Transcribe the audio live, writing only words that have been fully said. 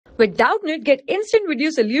With Doubtnut, get instant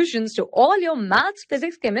video solutions to all your maths,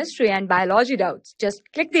 physics, chemistry, and biology doubts. Just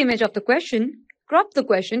click the image of the question, crop the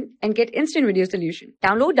question, and get instant video solution.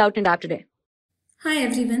 Download Doubtnut app today. Hi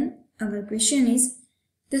everyone, our question is,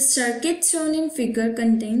 the circuit shown in figure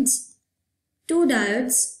contains two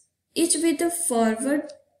diodes, each with a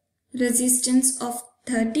forward resistance of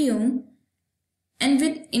 30 ohm and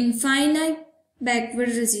with infinite backward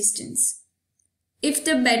resistance. If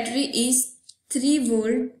the battery is 3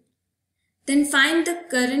 volt, then find the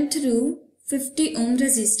current through 50 ohm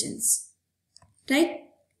resistance. Right?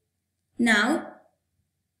 Now,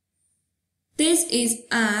 this is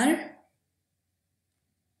our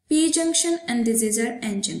P junction and this is our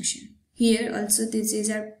N junction. Here also this is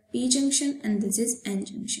our P junction and this is N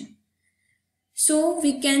junction. So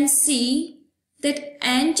we can see that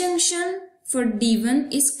N junction for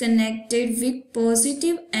D1 is connected with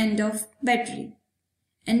positive end of battery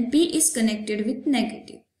and P is connected with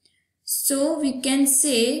negative. So we can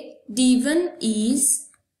say D1 is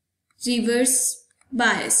reverse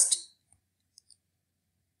biased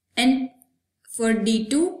and for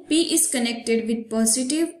D2, P is connected with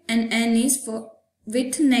positive and N is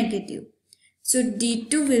with negative. So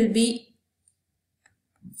D2 will be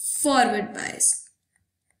forward bias.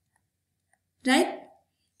 Right?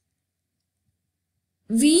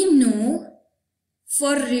 We know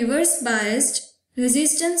for reverse biased,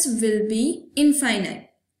 resistance will be infinite.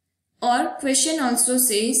 Or question also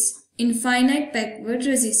says infinite backward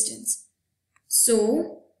resistance.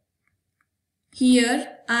 So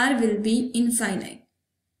here R will be infinite.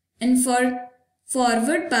 And for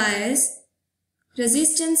forward bias,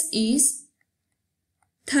 resistance is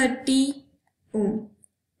 30 ohm.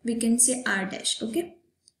 We can say R dash, okay?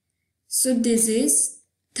 So this is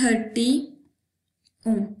 30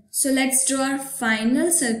 ohm. So let's draw our final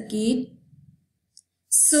circuit.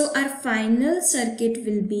 So our final circuit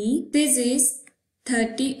will be, this is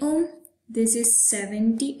 30 ohm, this is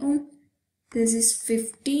 70 ohm, this is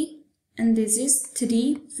 50 and this is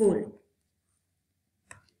 3 volt.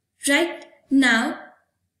 Right? Now,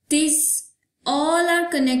 these all are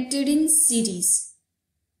connected in series.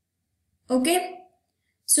 Okay?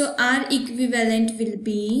 So our equivalent will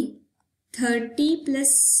be 30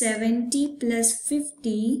 plus 70 plus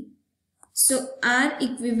 50. So our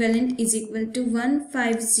equivalent is equal to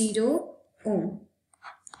 150 ohm.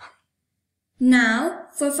 Now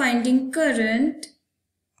for finding current,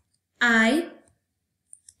 I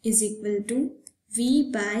is equal to V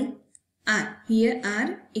by R. Here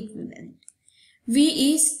R equivalent.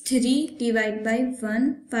 V is 3 divided by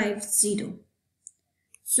 150.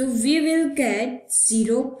 So we will get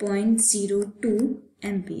 0.02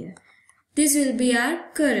 ampere. This will be our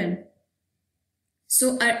current.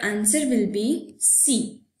 So our answer will be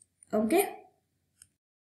C. Okay?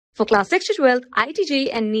 For class 6 to 12, IIT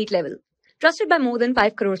JEE and NEET level. Trusted by more than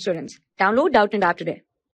 5 crore students. Download Doubtnut app today.